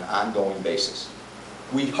on an ongoing basis.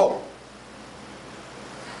 We hope.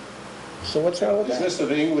 So what's wrong with Is that? this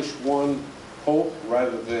an English one, hope,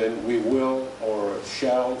 rather than we will, or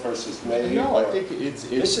shall versus may? No, I or- think it's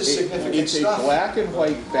This is significant it's a stuff. black and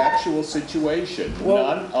white factual situation. Well-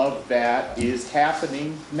 None of that is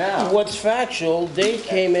happening now. What's factual, they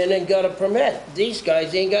came in and got a permit. These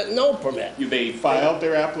guys ain't got no permit. They filed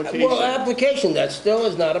their application. Well, application, that still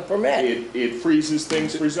is not a permit. It freezes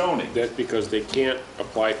things for zoning. That's because they can't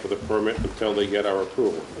apply for the permit until they get our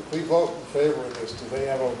approval. If we vote in favor of this, do they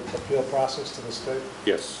have an appeal process to the state?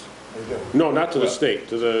 Yes. They do. No, not to the state,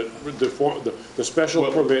 to the special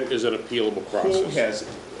Well- permit is an appealable Who process. has,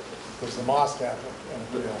 Does the mosque have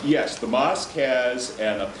an appeal? yes, the mosque has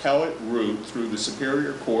an appellate route through the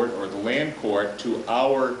Superior Court or the Land Court to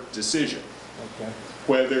our decision. Okay.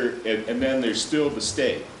 Whether, and then there's still the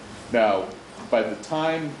state. Now, by the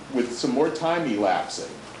time, with some more time elapsing,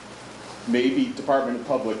 maybe Department of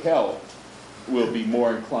Public Health will be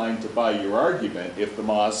more inclined to buy your argument if the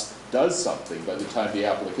mosque does something by the time the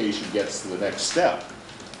application gets to the next step.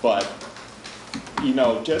 But, you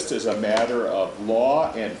know, just as a matter of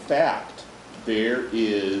law and fact, there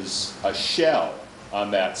is a shell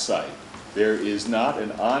on that site. There is not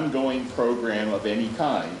an ongoing program of any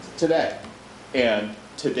kind today. And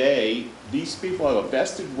today, these people have a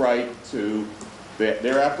vested right to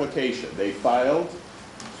their application. They filed,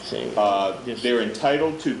 Same. Just- they're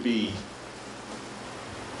entitled to be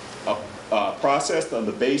processed on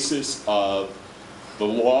the basis of the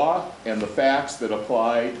law and the facts that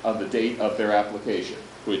applied on the date of their application,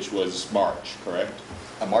 which was March, correct?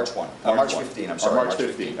 March 1, March 1. 15, I'm Or sorry. March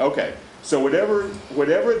 15, okay. So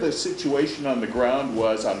whatever the situation on the ground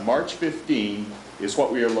was on March 15 is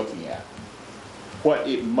what we are looking at. What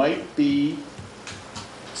it might be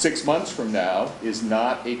 6 months from now is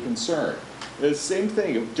not a concern. The same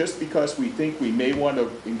thing, just because we think we may want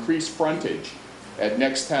to increase frontage at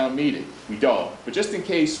next town meeting, we don't. But just in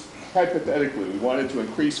case, hypothetically, we wanted to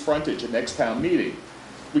increase frontage at next town meeting,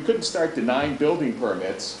 we couldn't start denying building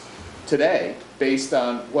permits today based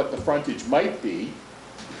on what the frontage might be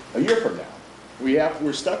a year from now.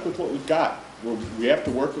 We're stuck with what we've got. We have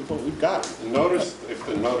to work with what we've got. Notice, if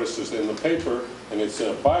the notice is in the paper and it's in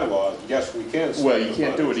a bylaw, yes, we can. Well, you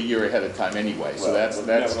can't do it a year ahead of time anyway, so that's,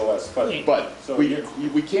 Nevertheless, but so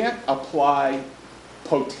we can't apply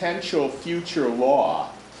potential future law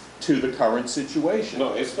to the current situation.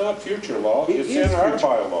 no, it's not future law, It it's is in our future.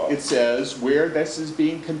 bylaw. It says where this is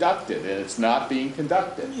being conducted, and it's not being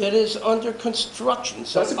conducted. It is under construction,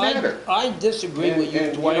 so Doesn't matter. I disagree with you,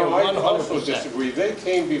 And, Dwyer, I also 100%. disagree. They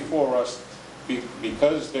came before us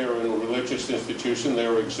because they're in a religious institution, they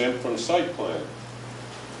were exempt from site plan.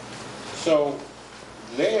 So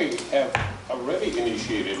they have already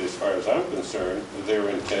initiated, as far as I'm concerned, their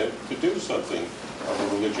intent to do something of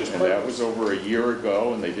a religious And that purpose. was over a year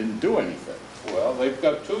ago, and they didn't do anything. Well, they've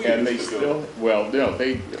got 2 And they years to do still, it. well, no,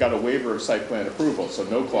 they got a waiver of site plan approval, so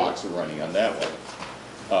no clocks are running on that one.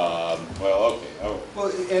 Well, okay. Well,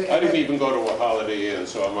 I didn't even go to a Holiday Inn,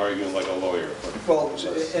 so I'm arguing like a lawyer. Well,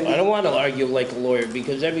 I don't want to argue like a lawyer,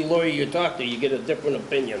 because every lawyer you talk to, you get a different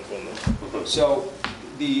opinion from them, so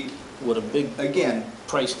with a big again,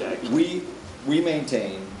 price tag. we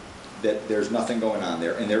maintain that there's nothing going on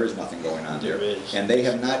there, and there is nothing going on there. There is. And they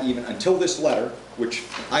have not even, until this letter, which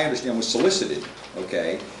I understand was solicited,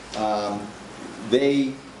 okay,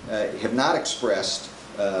 they have not expressed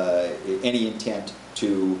any intent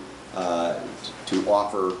to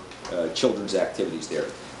offer children's activities there.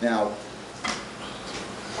 Now,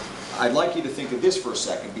 I'd like you to think of this for a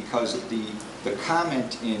second, because the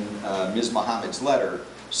comment in Ms. Mohammed's letter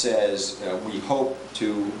says, we hope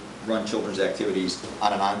to run children's activities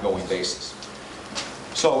on an ongoing basis.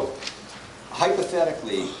 So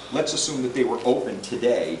hypothetically, let's assume that they were open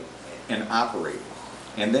today and operating.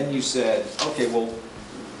 And then you said, okay, well,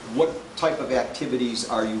 what type of activities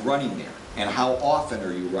are you running there? And how often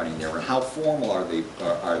are you running there? And how formal are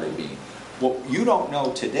they being? Well, you don't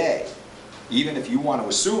know today, even if you want to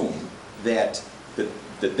assume that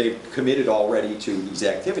they've committed already to these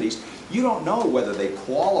activities, you don't know whether they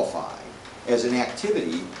qualify as an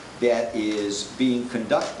activity that is being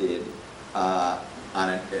conducted on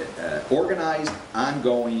an organized,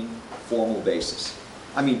 ongoing, formal basis.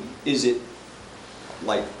 I mean, is it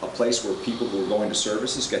like a place where people who are going to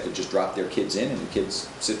services get to just drop their kids in and the kids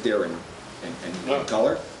sit there and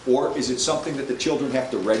color? Or is it something that the children have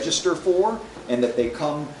to register for and that they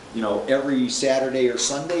come, you know, every Saturday or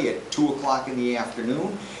Sunday at 2 o'clock in the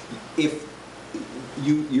afternoon? If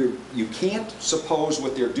you can't suppose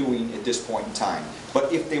what they're doing at this point in time,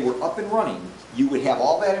 but if they were up and running, you would have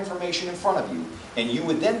all that information in front of you, and you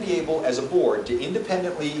would then be able, as a board, to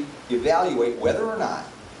independently evaluate whether or not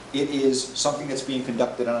it is something that's being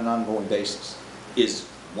conducted on an ongoing basis. Is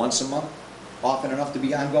once a month often enough to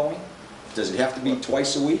be ongoing? Does it have to be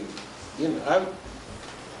twice a week? You know,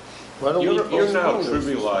 you're now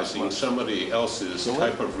trivializing somebody else's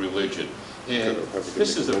type of religion. And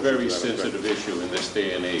this is a very sensitive issue in this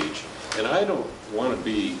day and age. And I don't want to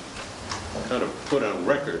be kind of put on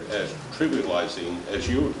record as trivializing, as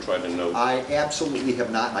you try to note. I absolutely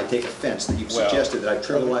have not, and I take offense that you've suggested that I've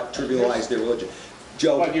trivialized their religion.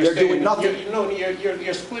 Joe, But they're doing nothing.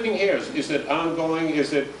 You're splitting hairs. Is it ongoing?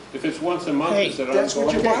 Is it, if it's once a month, Hey, is it ongoing? That's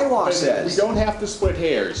what your bylaw says. We don't have to split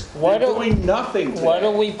hairs. Why They're don't- doing nothing today. Why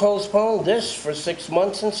don't we postpone this for 6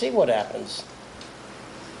 months and see what happens?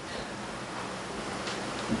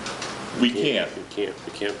 We can't. You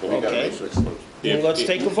can't believe that. Okay. 6 months. Then let's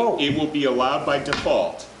take a vote. It will be allowed by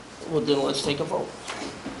default Well, then let's take a vote.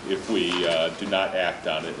 if we do not act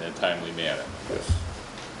on it in a timely manner. Yes.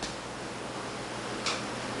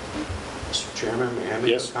 Mr. Chairman, may I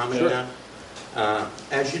make Yes, a comment sure. on that?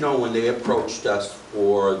 As you know, when they approached us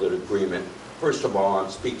for the agreement, first of all, I'm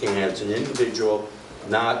speaking as an individual,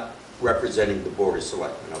 not representing the Board of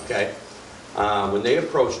Selectmen, okay? When they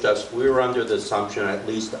approached us, we were under the assumption, at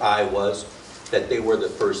least I was, that they were the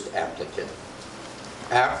first applicant.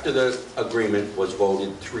 After the agreement was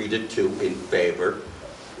voted 3-2 in favor,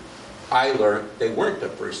 I learned they weren't the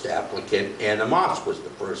first applicant, and Amos was the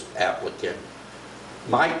first applicant.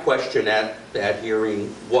 My question at that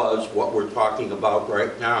hearing was what we're talking about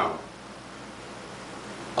right now.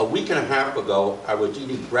 A week and a half ago, I was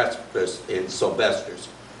eating breakfast in Sylvester's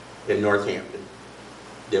in Northampton.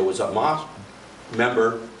 There was a Amos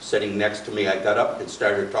member sitting next to me. I got up and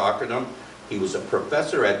started talking to him. He was a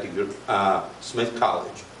professor at the Smith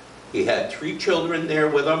College. He had 3 children there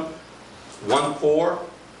with him, 1 4,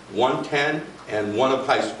 1 10, and 1 of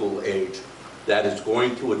high school age that is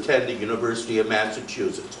going to attend the University of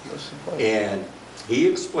Massachusetts. And he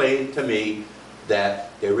explained to me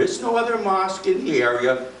that there is no other mosque in the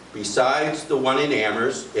area besides the one in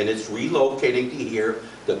Amherst, and it's relocating to here.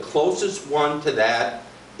 The closest one to that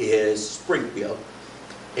is Springfield.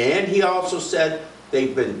 And he also said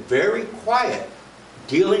they've been very quiet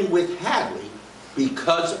dealing with Hadley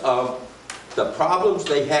because of the problems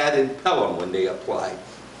they had in Pelham when they applied.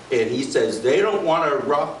 And he says they don't want to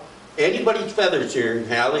ruffle anybody's feathers here in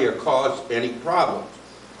Hadley or cause any problems.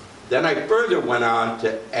 Then I further went on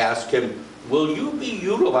to ask him, will you be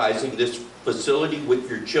utilizing this facility with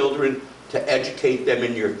your children to educate them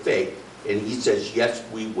in your faith? And he says, yes,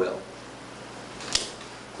 we will.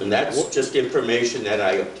 And that's just information that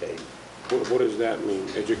I obtained. What does that mean,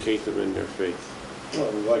 educate them in their faith?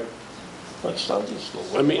 Well, Like Sunday school.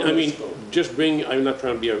 I mean, just bring, I'm not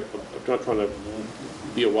trying to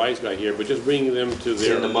be a wise guy here, but just bringing them to It's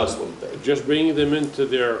their... in the Muslim faith. Just bringing them into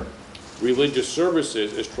their religious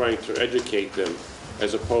services is trying to educate them,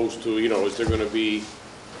 as opposed to, you know, is there going to be,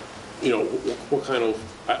 you know, what kind of,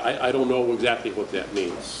 I don't know exactly what that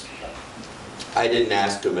means. I didn't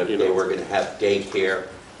ask them if they were going to have daycare,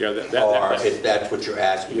 Yeah, or if that's what you're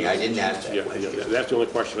asking me. I didn't ask that question. That's the only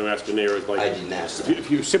question I'm asking there is like... I didn't ask if that. If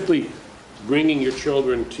you simply bringing your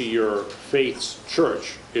children to your faith's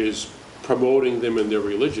church is promoting them in their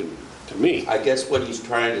religion, to me. I guess what he's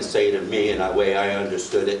trying to say to me, in the way I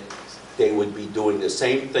understood it, they would be doing the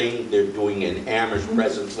same thing they're doing in Amherst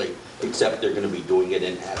presently, except they're going to be doing it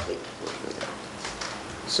in Hadley.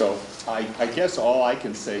 So I guess all I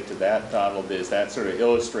can say to that, Donald, is that sort of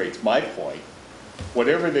illustrates my point.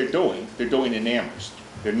 Whatever they're doing in Amherst.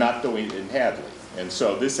 They're not doing it in Hadley. And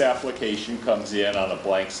so this application comes in on a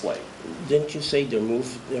blank slate. Didn't you say they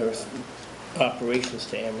moved their operations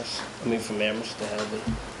to Amherst? I mean, from Amherst to Hadley?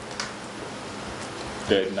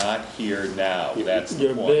 They're not here now, that's the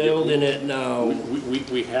They're point. building it now.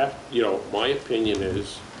 We have, you know, my opinion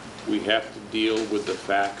is, we have to deal with the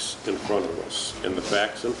facts in front of us. And the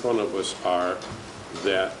facts in front of us are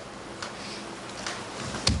that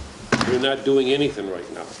we're not doing anything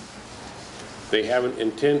right now. They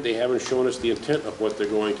haven't shown us the intent of what they're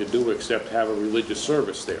going to do except have a religious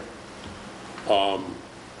service there.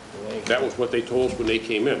 That was what they told us when they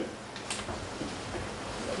came in.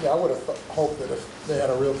 Yeah, I would have hoped that if they had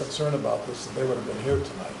a real concern about this, that they would have been here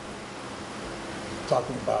tonight,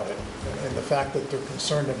 talking about it. And the fact that they're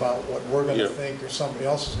concerned about what we're going to Yeah. think or somebody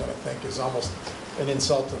else is going to think is almost an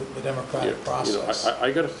insult to the democratic You know, process.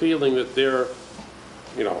 I got a feeling that they're,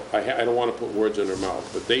 you know, I don't want to put words in their mouth,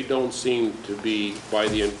 but they don't seem to be, by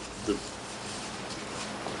the end,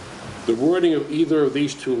 the wording of either of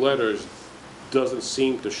these two letters doesn't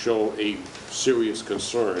seem to show a serious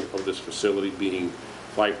concern of this facility being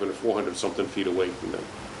 500, 400 something feet away from them.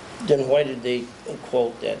 Then why did they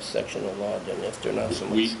quote that section of law then if they're not so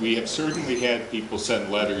much? We have certainly had people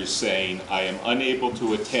send letters saying, I am unable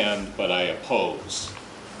to attend, but I oppose.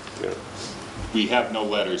 Yeah. We have no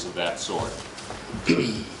letters of that sort.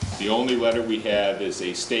 The only letter we have is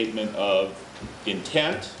a statement of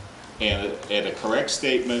intent and a correct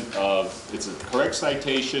statement of, it's a correct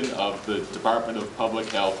citation of the Department of Public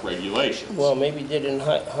Health regulations. Well, maybe they didn't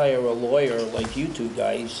hire a lawyer like you two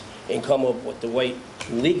guys and come up with the right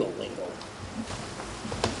legal lingo.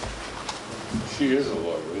 She is a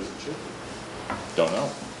lawyer, isn't she? Don't know.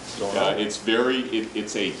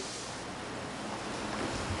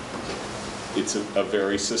 It's a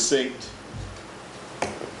very succinct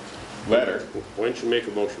letter. Why don't you make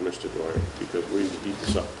a motion, Mr. Dwyer, because we need to beat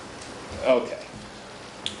this up. Okay.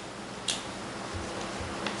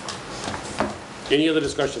 Any other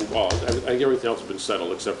discussion? Well, I think everything else has been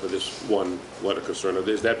settled except for this one letter concern.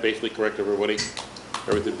 Is that basically correct, everybody?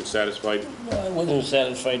 Everything been satisfied? I wasn't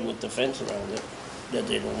satisfied with the fence around it, that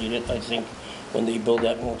they don't need it. I think when they build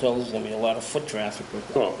that motel, there's gonna be a lot of foot traffic.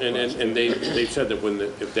 Well, and they've said that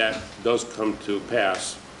if that does come to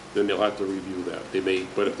pass, then they'll have to review that. They may,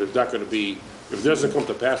 but if there's not gonna be, if it doesn't come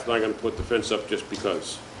to pass, they're not gonna put the fence up just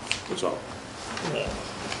because. That's all. Yeah.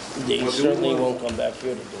 They Well, do we certainly want- won't come back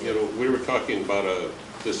here to do You it. know, we were talking about a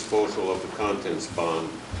disposal of the contents bond.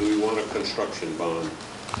 Do we want a construction bond?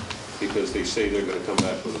 Because they say they're gonna come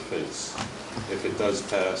back with a fence. If it does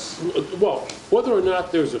pass, Well, whether or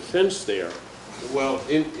not there's a fence there, well,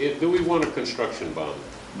 do we want a construction bond?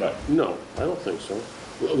 No. no, I don't think so.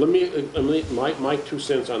 Well, my 2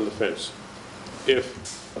 cents on the fence. If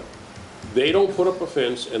they don't put up a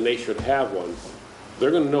fence and they should have one,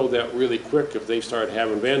 they're gonna know that really quick if they start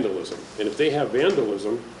having vandalism. And if they have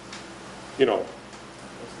vandalism, you know,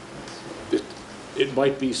 it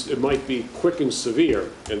might be quick and severe,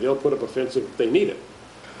 and they'll put up a fence if they need it.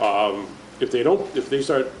 If they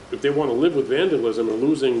want to live with vandalism and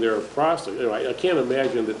losing their process, you know, I can't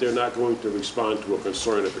imagine that they're not going to respond to a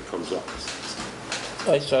concern if it comes up.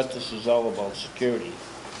 I thought this was all about security.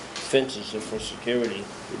 Fences are for security.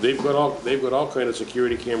 They've got all kind of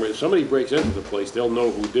security cameras. If somebody breaks into the place, they'll know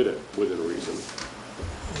who did it within a reason.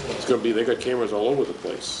 It's gonna be, they got cameras all over the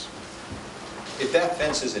place. If that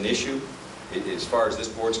fence is an issue, as far as this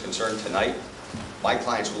board's concerned tonight, my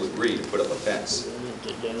clients will agree to put up a fence.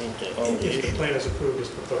 That ain't the only If the issue. plan is approved as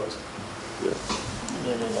proposed. Yeah.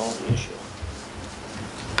 That ain't the only issue.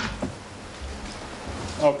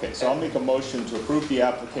 Okay, so I'll make a motion to approve the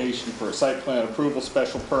application for a site plan approval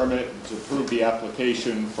special permit, to approve the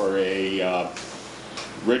application for a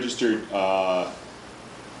registered, which I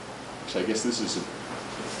guess this is an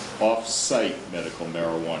off-site medical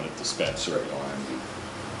marijuana dispensary.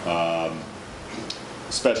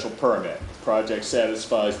 Special permit. Project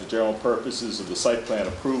satisfies the general purposes of the site plan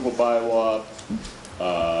approval bylaw.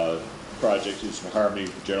 Project is in harmony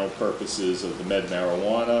with the general purposes of the med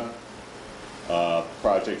marijuana.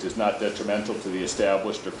 Project is not detrimental to the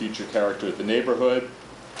established or future character of the neighborhood.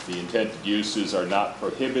 The intended uses are not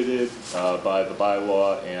prohibited by the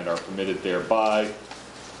bylaw and are permitted thereby.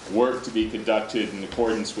 Work to be conducted in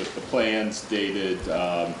accordance with the plans dated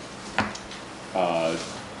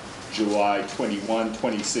July 21,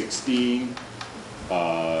 2016.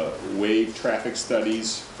 Waive traffic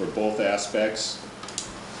studies for both aspects.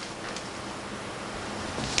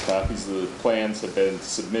 Copies of the plans have been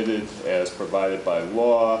submitted as provided by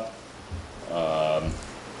law.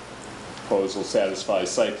 Proposal satisfies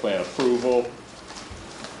site plan approval.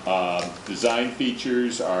 Design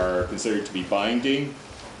features are considered to be binding.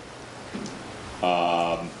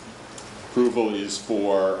 Approval is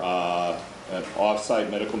for an off-site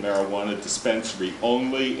medical marijuana dispensary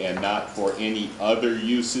only and not for any other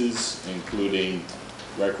uses, including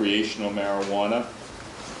recreational marijuana.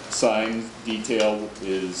 Sign detail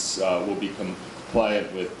is, will be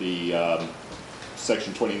compliant with the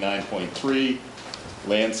section 29.3.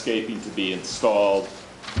 Landscaping to be installed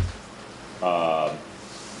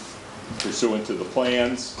pursuant to the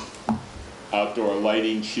plans. Outdoor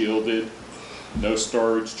lighting shielded. No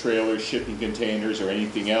storage trailers, shipping containers, or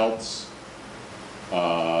anything else.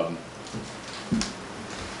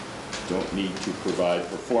 Don't need to provide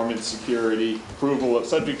performance security.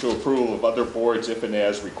 Subject to approval of other boards if and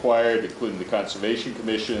as required, including the Conservation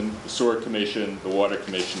Commission, the Sewer Commission, the Water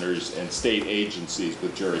Commissioners, and state agencies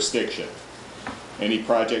with jurisdiction. Any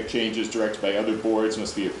project changes directed by other boards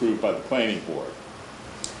must be approved by the Planning Board.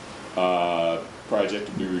 Project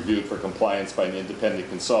to be reviewed for compliance by an independent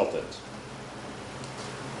consultant.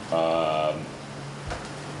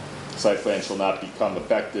 Site plan shall not become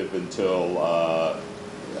effective until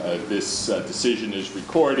this decision is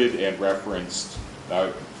recorded and referenced.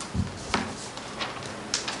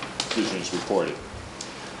 Decision is recorded.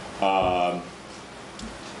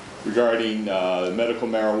 Regarding the medical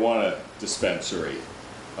marijuana dispensary,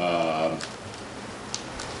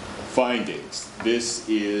 findings. This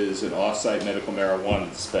is an off-site medical marijuana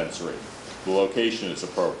dispensary. The location is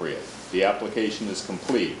appropriate. The application is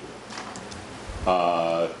complete.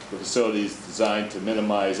 The facility is designed to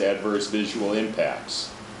minimize adverse visual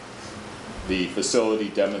impacts. The facility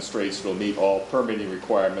demonstrates it will meet all permitting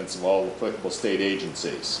requirements of all applicable state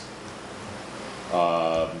agencies.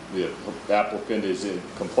 The applicant is in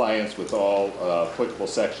compliance with all applicable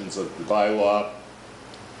sections of the bylaw.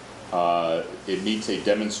 It meets a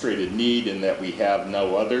demonstrated need in that we have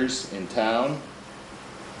no others in town.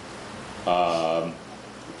 It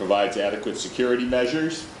provides adequate security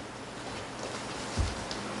measures.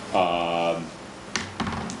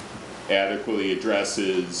 Adequately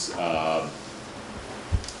addresses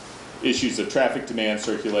issues of traffic demand,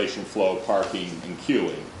 circulation, flow, parking, and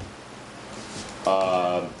queuing.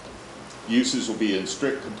 Uses will be in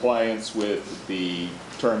strict compliance with the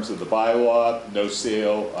terms of the bylaw. No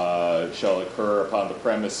sale shall occur upon the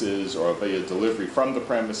premises or via delivery from the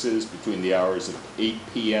premises between the hours of 8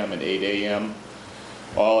 p.m. and 8 a.m.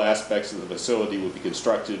 All aspects of the facility will be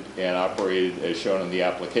constructed and operated as shown on the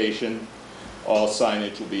application. All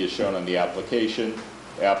signage will be as shown on the application.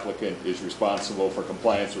 The applicant is responsible for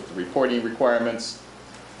compliance with the reporting requirements.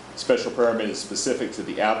 Special permit is specific to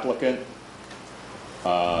the applicant.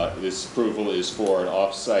 This approval is for an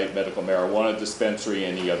off-site medical marijuana dispensary.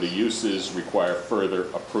 Any other uses require further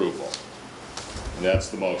approval. And that's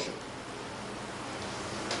the motion.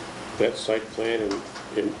 That site plan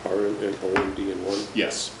in OMD in one?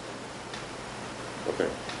 Yes. Okay.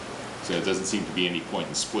 So there doesn't seem to be any point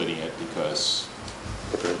in splitting it because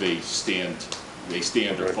they stand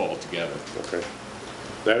or fall together. Okay.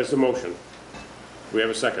 That is the motion. We have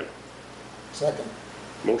a second. Second.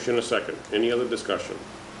 Motion a second. Any other discussion?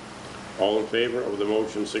 All in favor of the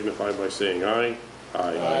motion signify by saying aye.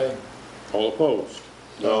 Aye. All opposed?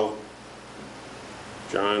 No.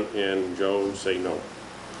 John and Joe say no.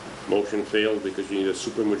 Motion failed because you need a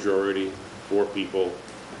supermajority, 4 people,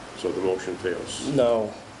 so the motion fails.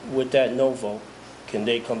 No, with that no vote, can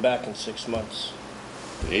they come back in 6 months?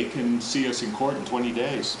 They can see us in court in 20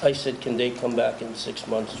 days. I said, can they come back in 6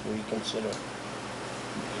 months to reconsider?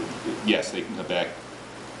 Yes, they can come back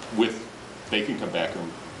they can come back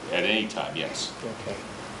at any time, yes. Okay.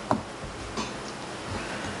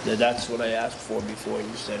 That's what I asked for before,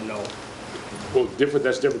 you said no. Well,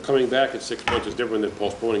 that's different. Coming back in 6 months is different than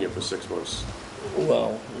postponing it for 6 months.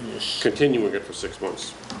 Well, Continuing it for 6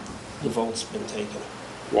 months. the vote's been taken.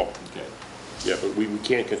 Well, Okay. yeah, but we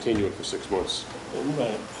can't continue it for 6 months.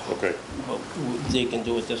 Right. Okay, But they can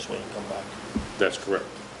do it this way and come back. that's correct.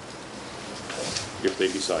 If they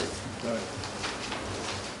decide. All right.